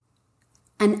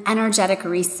An energetic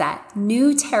reset,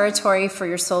 new territory for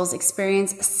your soul's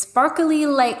experience, sparkly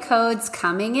light codes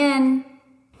coming in.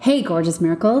 Hey, gorgeous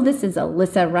miracle. This is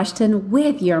Alyssa Rushton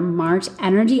with your March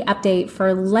energy update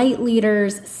for light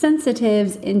leaders,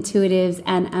 sensitives, intuitives,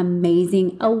 and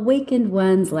amazing awakened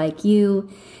ones like you.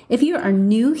 If you are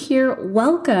new here,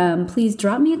 welcome. Please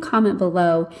drop me a comment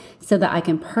below so that I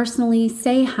can personally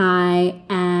say hi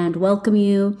and welcome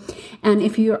you. And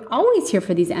if you're always here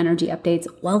for these energy updates,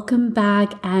 welcome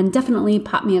back, and definitely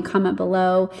pop me a comment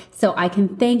below so I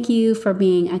can thank you for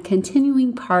being a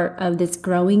continuing part of this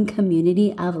growing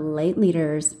community of light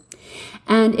leaders.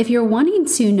 And if you're wanting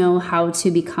to know how to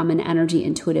become an energy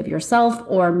intuitive yourself,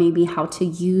 or maybe how to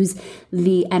use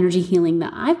the energy healing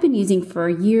that I've been using for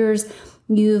years,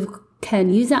 you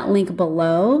can use that link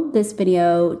below this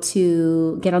video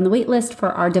to get on the wait list for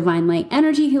our Divine Light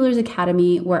Energy Healers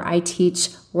Academy, where I teach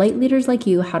light leaders like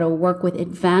you how to work with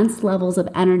advanced levels of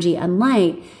energy and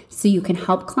light so you can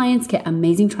help clients get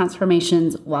amazing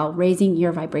transformations while raising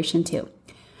your vibration too.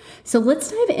 So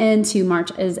let's dive into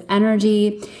March's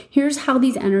energy. Here's how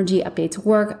these energy updates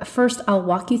work. First, I'll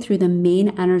walk you through the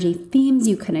main energy themes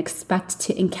you can expect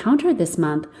to encounter this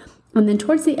month. And then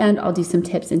towards the end, I'll do some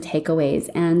tips and takeaways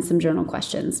and some journal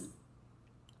questions.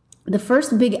 The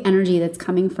first big energy that's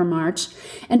coming for March,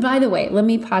 and by the way, let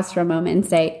me pause for a moment and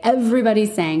say,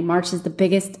 everybody's saying March is the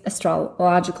biggest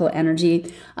astrological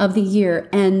energy of the year.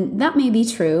 And that may be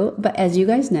true, but as you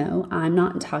guys know, I'm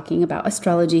not talking about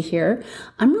astrology here.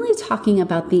 I'm really talking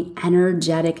about the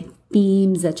energetic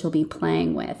themes that you'll be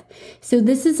playing with. So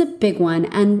this is a big one.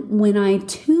 And when I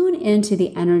tune into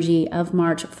the energy of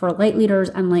March for light leaders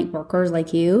and light workers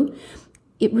like you,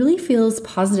 it really feels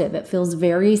positive. It feels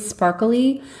very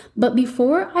sparkly. But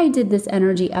before I did this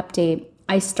energy update,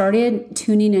 I started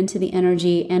tuning into the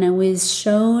energy, and it was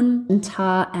shown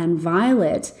Magenta and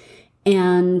Violet.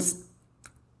 And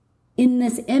in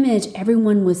this image,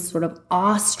 everyone was sort of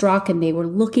awestruck, and they were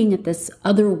looking at this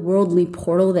otherworldly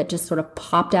portal that just sort of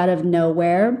popped out of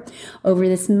nowhere over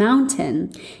this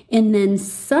mountain. And then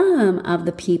some of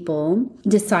the people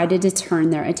decided to turn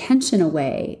their attention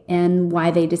away. And why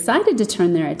they decided to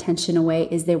turn their attention away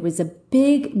is there was a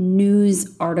big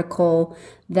news article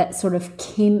that sort of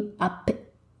came up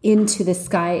into the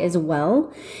sky as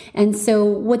well. And so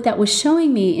what that was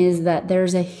showing me is that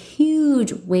there's a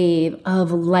huge wave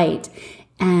of light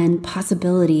and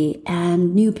possibility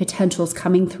and new potentials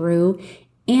coming through.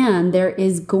 And there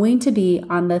is going to be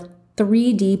on the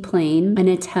 3D plane an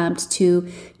attempt to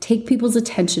take people's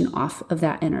attention off of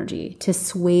that energy, to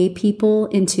sway people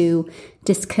into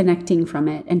disconnecting from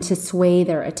it and to sway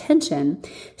their attention.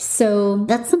 So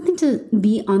that's something to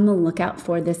be on the lookout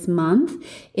for this month,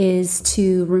 is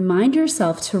to remind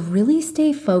yourself to really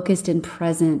stay focused and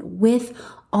present with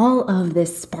all of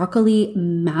this sparkly,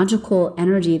 magical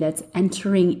energy that's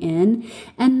entering in,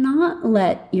 and not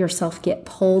let yourself get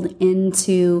pulled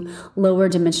into lower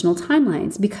dimensional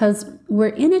timelines, because we're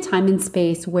in a time and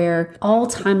space where all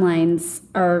timelines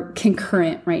are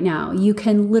concurrent right now. You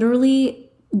can literally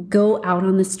go out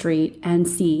on the street and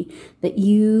see that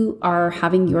you are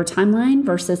having your timeline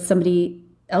versus somebody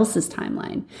else's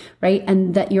timeline, right?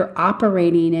 And that you're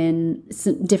operating in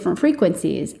some different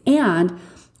frequencies. And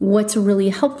what's really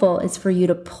helpful is for you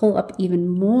to pull up even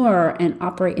more and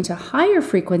operate into higher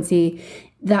frequency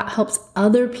that helps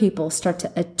other people start to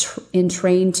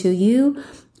entrain to you.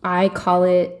 I call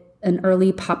it an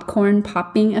early popcorn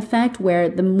popping effect, where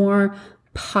the more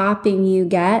popping you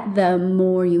get, the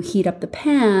more you heat up the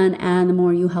pan and the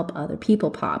more you help other people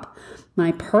pop.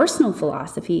 My personal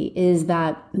philosophy is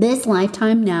that this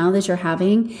lifetime now that you're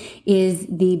having is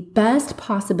the best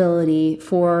possibility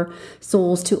for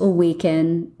souls to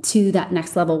awaken to that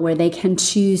next level where they can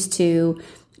choose to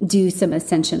do some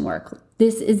ascension work.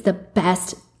 This is the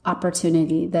best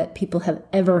opportunity that people have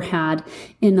ever had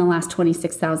in the last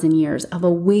 26,000 years of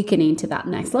awakening to that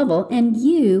next level, and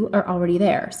you are already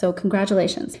there. So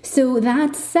congratulations. So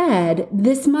that said,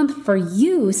 this month for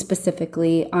you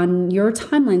specifically on your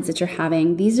timelines that you're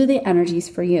having, these are the energies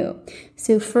for you.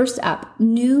 So first up,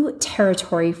 new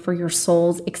territory for your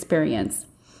soul's experience.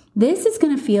 This is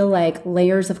going to feel like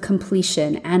layers of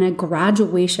completion and a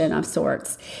graduation of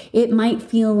sorts. It might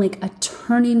feel like a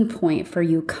turning point for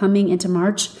you coming into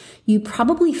March. You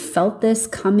probably felt this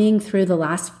coming through the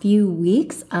last few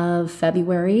weeks of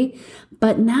February,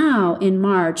 but now in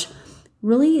March,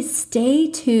 really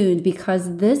stay tuned,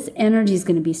 because this energy is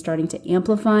going to be starting to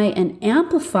amplify and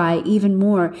amplify even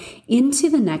more into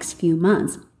the next few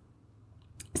months.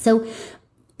 So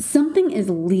something is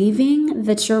leaving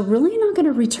that you're really not going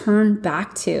to return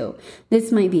back to.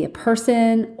 This might be a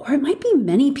person, or it might be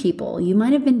many people. You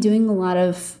might have been doing a lot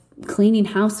of cleaning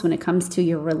house when it comes to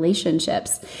your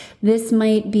relationships. This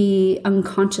might be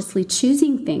unconsciously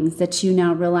choosing things that you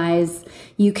now realize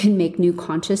you can make new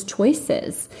conscious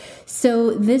choices.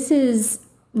 So this is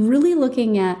really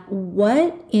looking at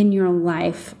what in your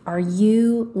life are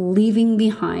you leaving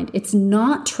behind. It's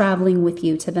not traveling with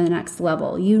you to the next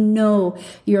level. You know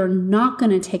you're not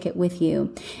going to take it with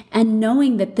you. And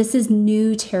knowing that this is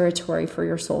new territory for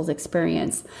your soul's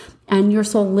experience. And your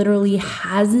soul literally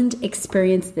hasn't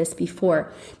experienced this before.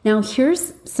 Now,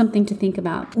 here's something to think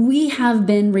about. We have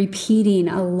been repeating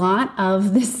a lot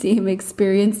of the same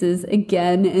experiences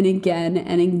again and again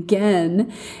and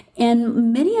again.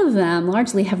 And many of them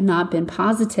largely have not been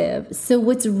positive. So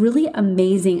what's really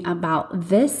amazing about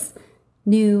this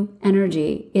new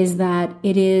energy is that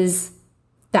it is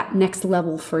that next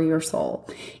level for your soul.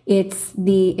 It's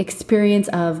the experience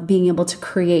of being able to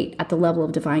create at the level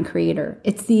of divine creator.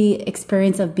 It's the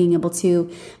experience of being able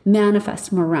to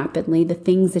manifest more rapidly the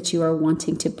things that you are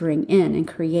wanting to bring in and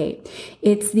create.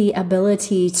 It's the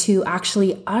ability to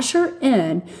actually usher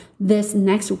in this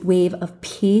next wave of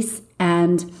peace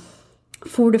and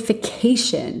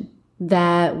fortification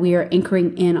that we are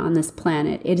anchoring in on this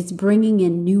planet. It is bringing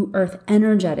in new earth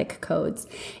energetic codes.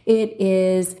 It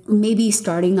is maybe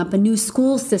starting up a new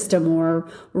school system or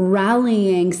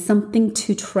rallying something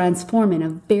to transform in a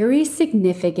very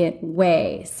significant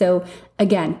way. So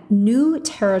again, new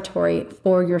territory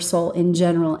for your soul in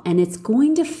general, and it's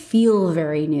going to feel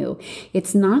very new.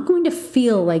 It's not going to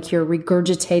feel like you're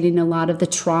regurgitating a lot of the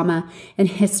trauma and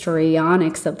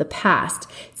histrionics of the past.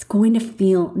 It's going to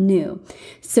feel new.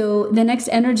 So the next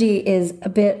energy is a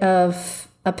bit of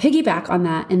a piggyback on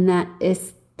that, and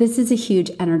this is a huge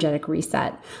energetic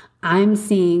reset. I'm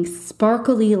seeing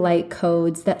sparkly light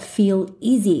codes that feel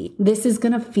easy. This is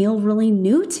going to feel really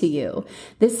new to you.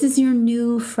 This is your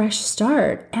new fresh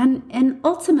start. And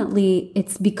ultimately,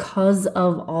 it's because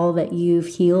of all that you've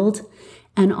healed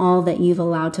and all that you've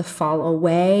allowed to fall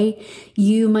away.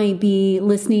 You might be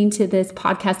listening to this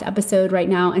podcast episode right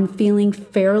now and feeling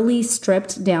fairly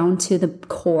stripped down to the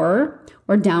core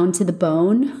or down to the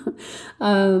bone.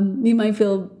 You might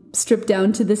feel stripped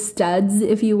down to the studs,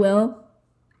 if you will.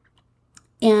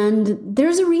 And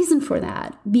there's a reason for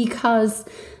that, because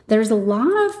there's a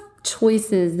lot of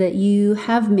choices that you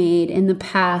have made in the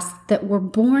past that were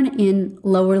born in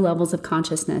lower levels of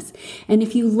consciousness. And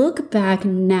if you look back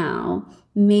now,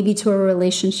 maybe to a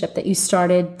relationship that you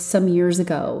started some years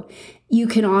ago, you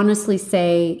can honestly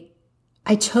say,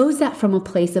 I chose that from a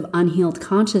place of unhealed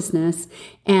consciousness,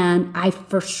 and I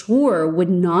for sure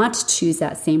would not choose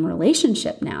that same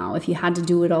relationship now. If you had to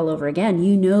do it all over again,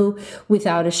 you know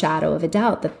without a shadow of a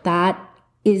doubt that that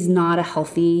is not a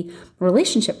healthy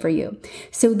relationship for you.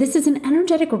 So this is an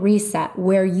energetic reset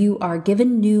where you are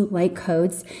given new light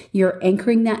codes. You're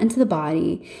anchoring that into the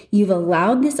body. You've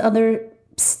allowed this other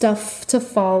stuff to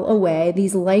fall away,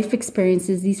 these life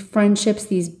experiences, these friendships,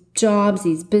 these jobs,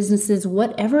 these businesses,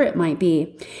 whatever it might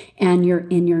be, and you're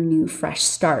in your new fresh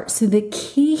start. So the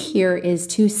key here is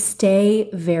to stay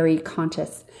very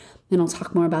conscious. And I'll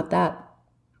talk more about that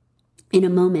in a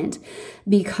moment,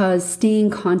 because staying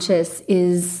conscious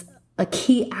is a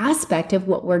key aspect of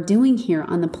what we're doing here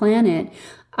on the planet.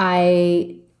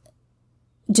 I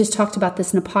just talked about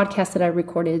this in a podcast that I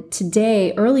recorded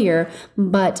today earlier,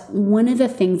 but one of the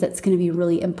things that's going to be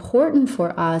really important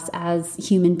for us as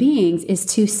human beings is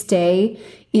to stay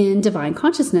in divine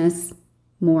consciousness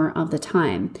more of the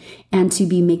time and to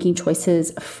be making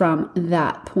choices from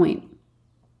that point.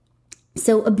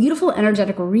 So a beautiful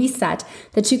energetic reset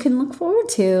that you can look forward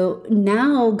to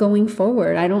now going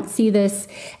forward. I don't see this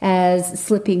as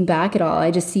slipping back at all. I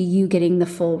just see you getting the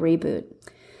full reboot.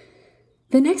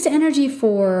 The next energy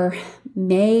for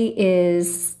May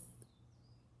is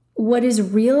what is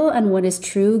real and what is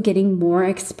true getting more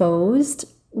exposed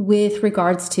with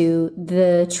regards to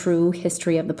the true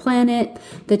history of the planet,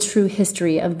 the true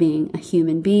history of being a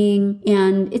human being.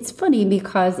 And it's funny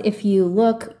because if you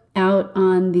look out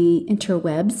on the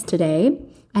interwebs today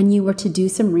and you were to do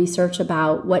some research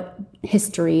about what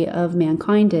history of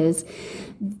mankind is,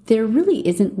 there really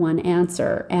isn't one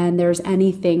answer. And there's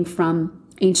anything from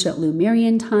ancient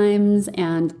Lemurian times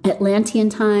and Atlantean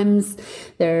times.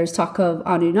 There's talk of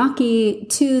Anunnaki,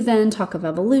 to then talk of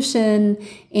evolution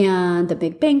and the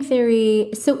Big Bang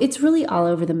Theory. So it's really all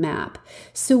over the map.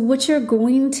 So what you're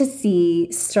going to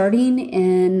see starting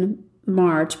in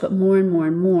March, but more and more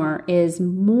and more, is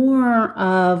more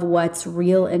of what's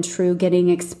real and true getting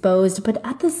exposed. But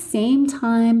at the same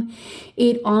time,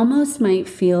 it almost might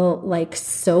feel like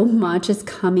so much is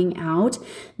coming out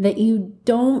that you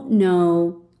don't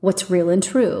know what's real and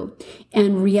true.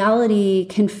 And reality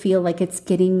can feel like it's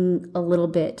getting a little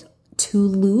bit too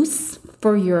loose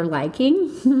for your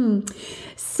liking.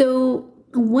 So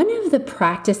one of the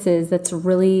practices that's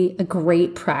really a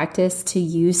great practice to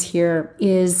use here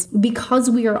is, because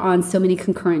we are on so many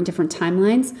concurrent different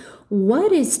timelines,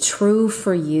 what is true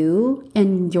for you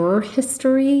and your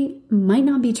history might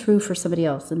not be true for somebody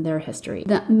else in their history.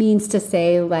 That means to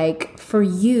say, like, for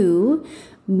you,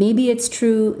 maybe it's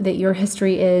true that your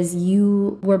history is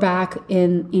you were back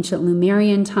in ancient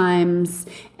Lemurian times,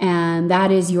 and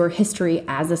that is your history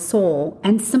as a soul.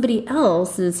 And somebody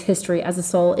else's history as a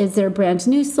soul is their brand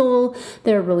new soul.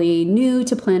 They're really new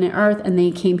to planet Earth, and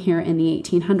they came here in the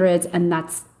 1800s, and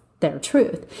that's their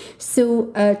truth.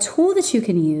 So a tool that you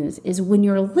can use is when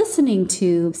you're listening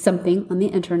to something on the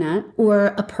internet or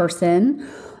a person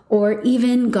or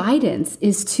even guidance,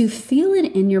 is to feel it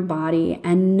in your body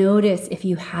and notice if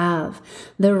you have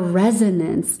the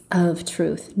resonance of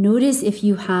truth. Notice if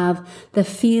you have the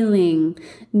feeling,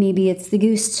 maybe it's the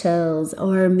goose chills,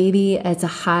 or maybe it's a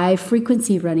high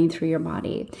frequency running through your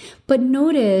body. But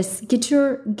notice, get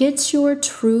your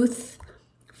truth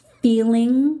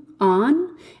feeling on.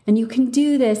 And you can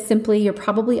do this simply, you're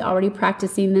probably already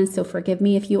practicing this, so forgive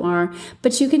me if you are,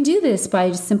 but you can do this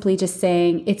by simply just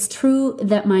saying, it's true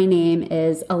that my name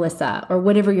is Alyssa, or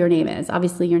whatever your name is.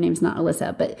 Obviously your name's not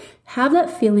Alyssa, but have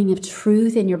that feeling of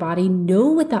truth in your body. Know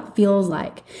what that feels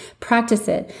like. Practice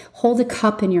it. Hold a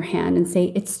cup in your hand and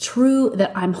say, it's true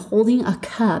that I'm holding a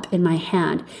cup in my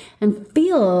hand, and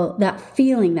feel that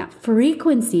feeling, that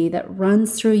frequency that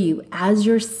runs through you as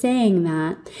you're saying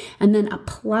that, and then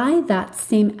apply that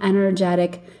same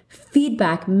energetic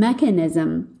feedback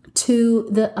mechanism to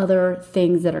the other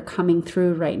things that are coming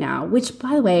through right now, which,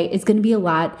 by the way, is going to be a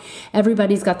lot.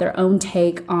 Everybody's got their own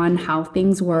take on how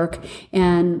things work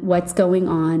and what's going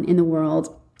on in the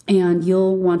world. And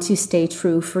you'll want to stay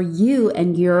true for you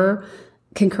and your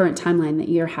concurrent timeline that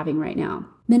you're having right now.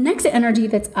 The next energy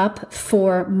that's up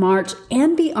for March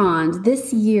and beyond,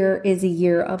 this year is a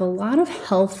year of a lot of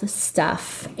health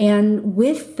stuff. And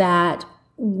with that,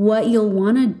 what you'll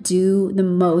want to do the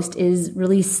most is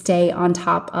really stay on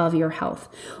top of your health.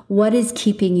 What is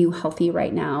keeping you healthy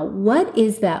right now? What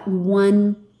is that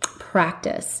one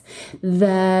practice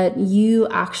that you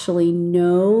actually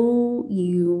know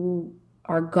you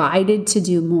are guided to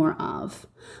do more of?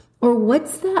 Or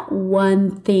what's that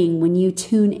one thing when you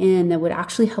tune in that would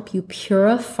actually help you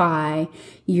purify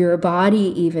your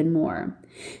body even more?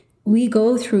 We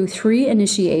go through 3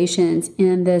 initiations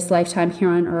in this lifetime here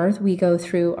on earth. We go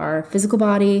through our physical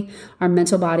body, our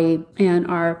mental body, and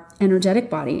our energetic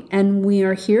body. And we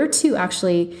are here to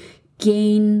actually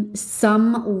gain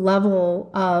some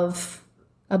level of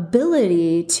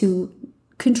ability to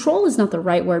control is not the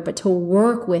right word, but to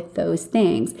work with those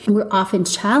things. And we're often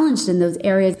challenged in those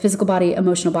areas, physical body,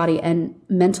 emotional body, and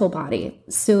mental body.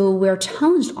 So we're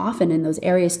challenged often in those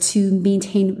areas to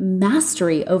maintain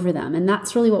mastery over them. And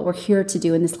that's really what we're here to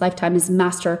do in this lifetime, is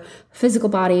master physical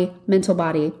body, mental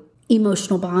body,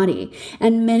 emotional body.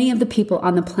 And many of the people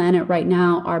on the planet right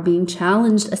now are being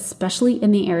challenged, especially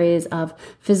in the areas of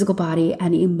physical body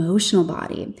and emotional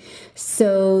body.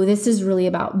 So this is really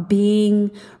about being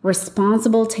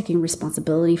responsible, taking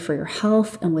responsibility for your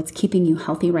health and what's keeping you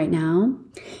healthy right now,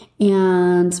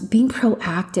 and being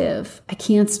proactive. I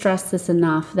can't stress this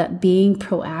enough, that being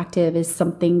proactive is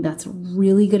something that's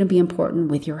really going to be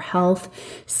important with your health.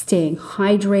 Staying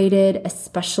hydrated,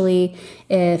 especially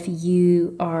if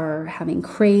you are having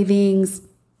cravings,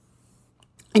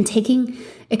 and taking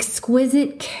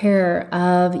exquisite care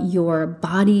of your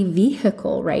body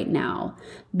vehicle right now,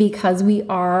 because we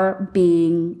are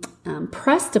being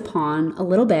pressed upon a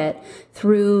little bit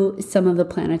through some of the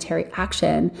planetary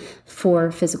action for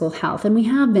physical health. And we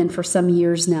have been for some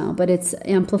years now, but it's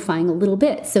amplifying a little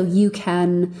bit. So you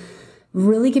can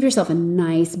really give yourself a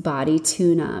nice body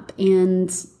tune-up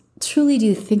and truly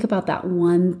do think about that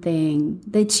one thing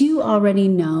that you already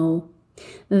know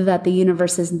that the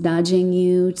universe is nudging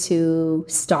you to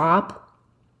stop.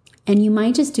 And you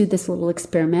might just do this little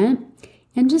experiment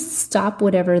and just stop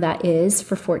whatever that is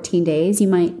for 14 days. You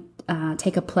might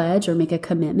take a pledge or make a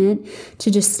commitment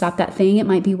to just stop that thing. It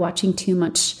might be watching too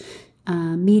much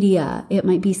media. It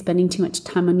might be spending too much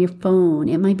time on your phone.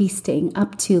 It might be staying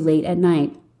up too late at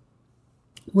night.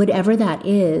 Whatever that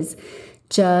is,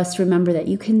 just remember that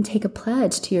you can take a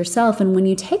pledge to yourself. And when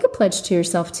you take a pledge to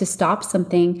yourself to stop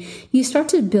something, you start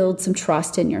to build some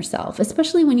trust in yourself,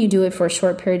 especially when you do it for a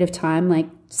short period of time, like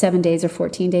 7 days or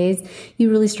 14 days, you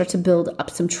really start to build up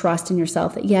some trust in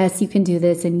yourself that yes, you can do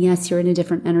this. And yes, you're in a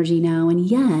different energy now. And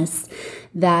yes,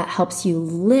 that helps you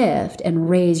lift and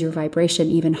raise your vibration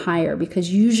even higher,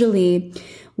 because usually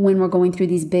when we're going through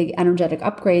these big energetic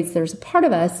upgrades, there's a part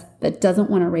of us that doesn't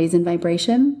want to raise in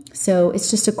vibration. So it's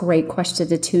just a great question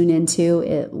to tune into.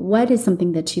 What is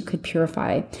something that you could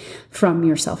purify from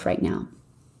yourself right now?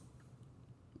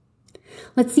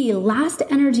 Let's see. Last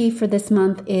energy for this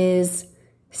month is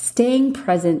staying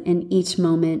present in each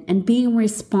moment and being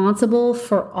responsible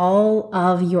for all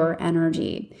of your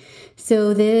energy.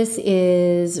 So this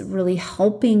is really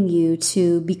helping you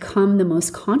to become the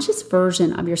most conscious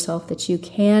version of yourself that you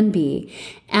can be.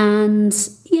 And,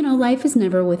 life is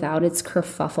never without its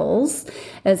kerfuffles,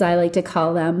 as I like to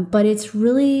call them, but it's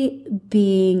really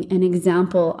being an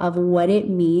example of what it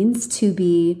means to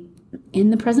be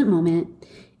in the present moment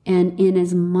and in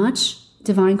as much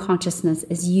divine consciousness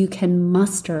as you can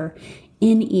muster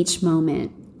in each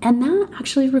moment. And that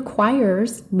actually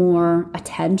requires more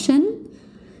attention.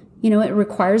 It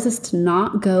requires us to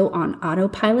not go on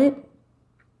autopilot,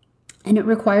 and it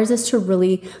requires us to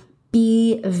really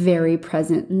be very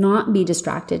present, not be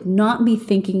distracted, not be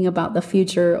thinking about the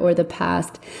future or the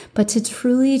past, but to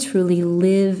truly, truly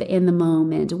live in the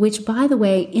moment, which, by the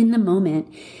way, in the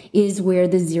moment is where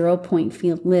the 0 point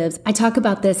field lives. I talk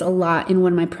about this a lot in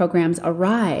one of my programs,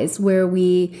 Arise, where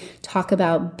we talk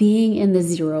about being in the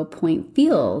 0 point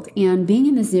field. And being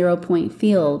in the 0 point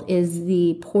field is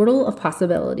the portal of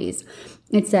possibilities.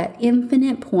 It's that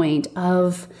infinite point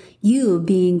of you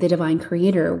being the divine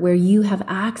creator, where you have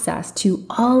access to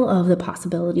all of the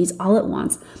possibilities all at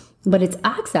once, but it's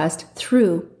accessed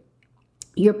through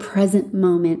your present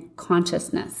moment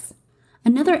consciousness.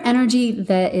 Another energy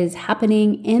that is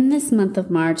happening in this month of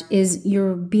March is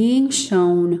you're being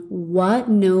shown what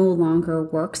no longer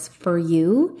works for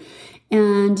you.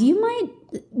 And you might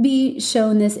be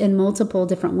shown this in multiple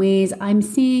different ways. I'm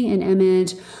seeing an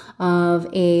image of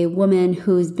a woman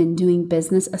who's been doing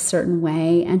business a certain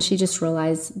way, and she just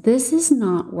realized, this is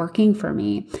not working for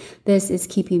me. This is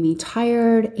keeping me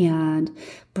tired and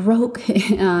broke,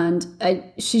 and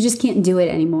she just can't do it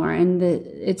anymore. And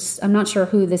I'm not sure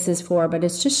who this is for, but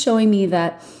it's just showing me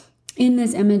that in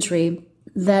this imagery,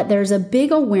 that there's a big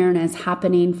awareness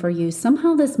happening for you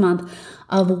somehow this month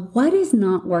of what is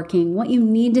not working, what you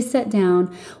need to set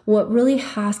down, what really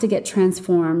has to get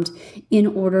transformed in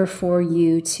order for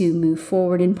you to move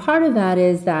forward. And part of that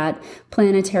is that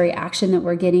planetary action that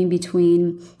we're getting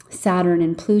between Saturn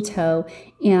and Pluto,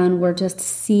 and we're just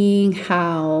seeing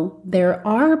how there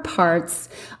are parts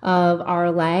of our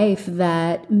life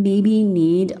that maybe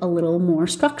need a little more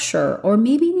structure or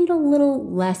maybe need a little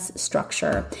less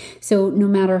structure. So no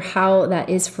matter how that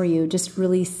is for you, just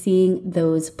really seeing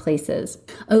those places.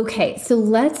 Okay, so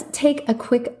let's take a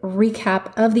quick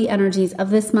recap of the energies of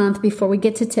this month before we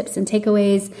get to tips and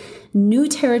takeaways. New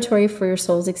territory for your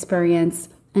soul's experience,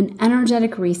 an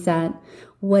energetic reset,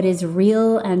 what is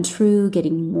real and true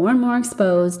getting more and more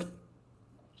exposed,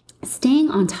 staying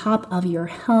on top of your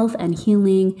health and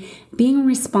healing, being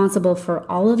responsible for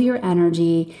all of your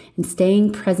energy and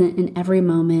staying present in every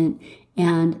moment,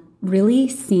 and really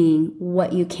seeing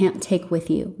what you can't take with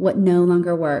you, what no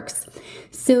longer works.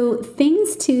 So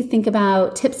things to think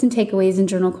about, tips and takeaways and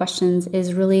journal questions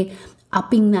is really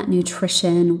upping that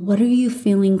nutrition. What are you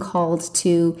feeling called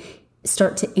to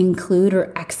start to include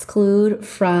or exclude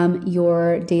from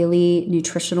your daily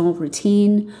nutritional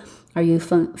routine? Are you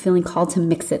feeling called to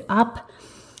mix it up?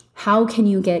 How can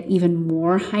you get even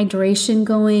more hydration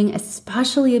going,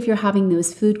 especially if you're having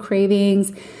those food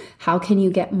cravings? How can you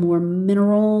get more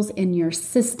minerals in your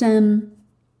system?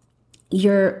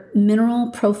 Your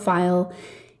mineral profile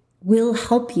will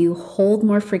help you hold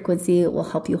more frequency. It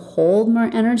will help you hold more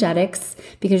energetics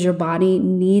because your body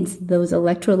needs those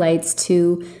electrolytes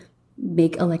to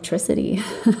make electricity.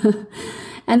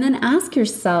 And then ask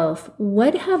yourself,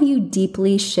 what have you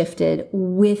deeply shifted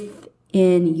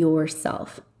within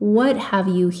yourself? What have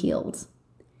you healed?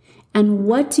 And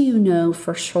what do you know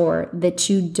for sure that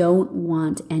you don't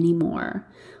want anymore?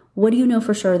 What do you know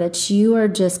for sure that you are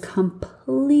just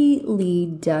completely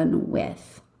done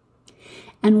with?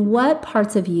 And what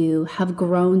parts of you have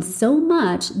grown so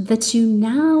much that you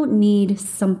now need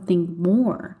something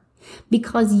more?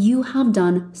 Because you have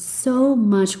done so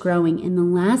much growing in the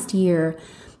last year,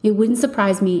 it wouldn't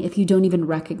surprise me if you don't even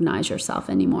recognize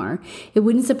yourself anymore. It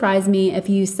wouldn't surprise me if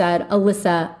you said,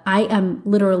 Alyssa, I am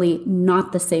literally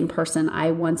not the same person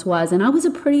I once was, and I was a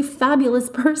pretty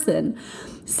fabulous person.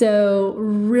 So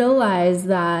realize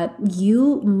that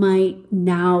you might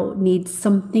now need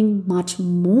something much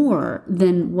more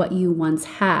than what you once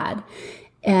had.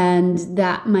 And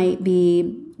that might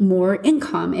be more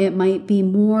income. It might be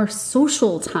more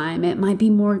social time. It might be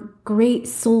more great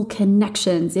soul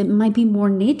connections. It might be more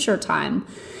nature time.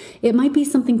 It might be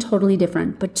something totally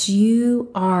different, but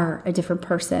you are a different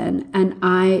person. And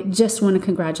I just want to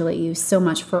congratulate you so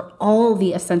much for all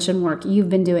the ascension work you've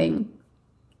been doing.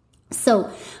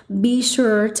 So be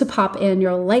sure to pop in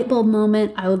your light bulb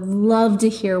moment. I would love to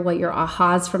hear what your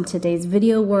ahas from today's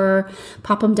video were.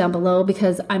 Pop them down below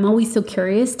because I'm always so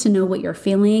curious to know what you're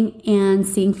feeling and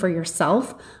seeing for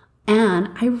yourself. And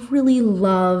I really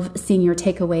love seeing your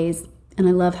takeaways, and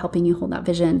I love helping you hold that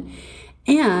vision.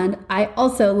 And I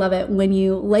also love it when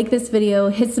you like this video,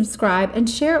 hit subscribe, and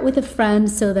share it with a friend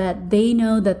so that they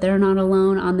know that they're not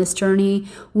alone on this journey.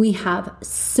 We have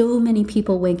so many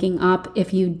people waking up.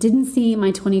 If you didn't see my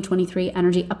 2023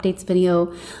 energy updates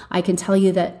video, I can tell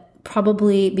you that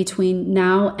probably between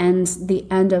now and the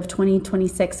end of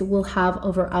 2026, we'll have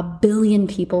over 1 billion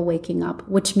people waking up,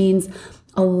 which means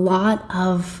a lot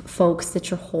of folks that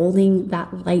you're holding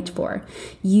that light for.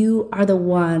 You are the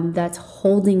one that's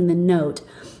holding the note.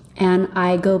 And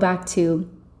I go back to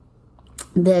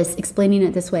this, explaining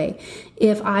it this way.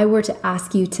 If I were to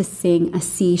ask you to sing a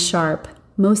C sharp,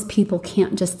 most people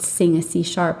can't just sing a C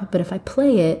sharp, but if I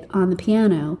play it on the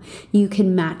piano, you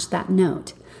can match that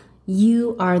note.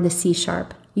 You are the C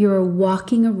sharp. You're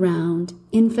walking around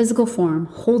in physical form,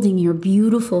 holding your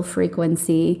beautiful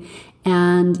frequency,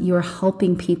 and you're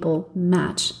helping people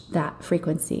match that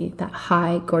frequency, that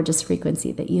high, gorgeous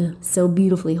frequency that you so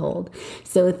beautifully hold.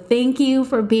 So thank you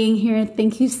for being here.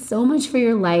 Thank you so much for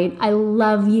your light. I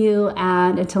love you.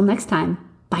 And until next time,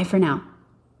 bye for now.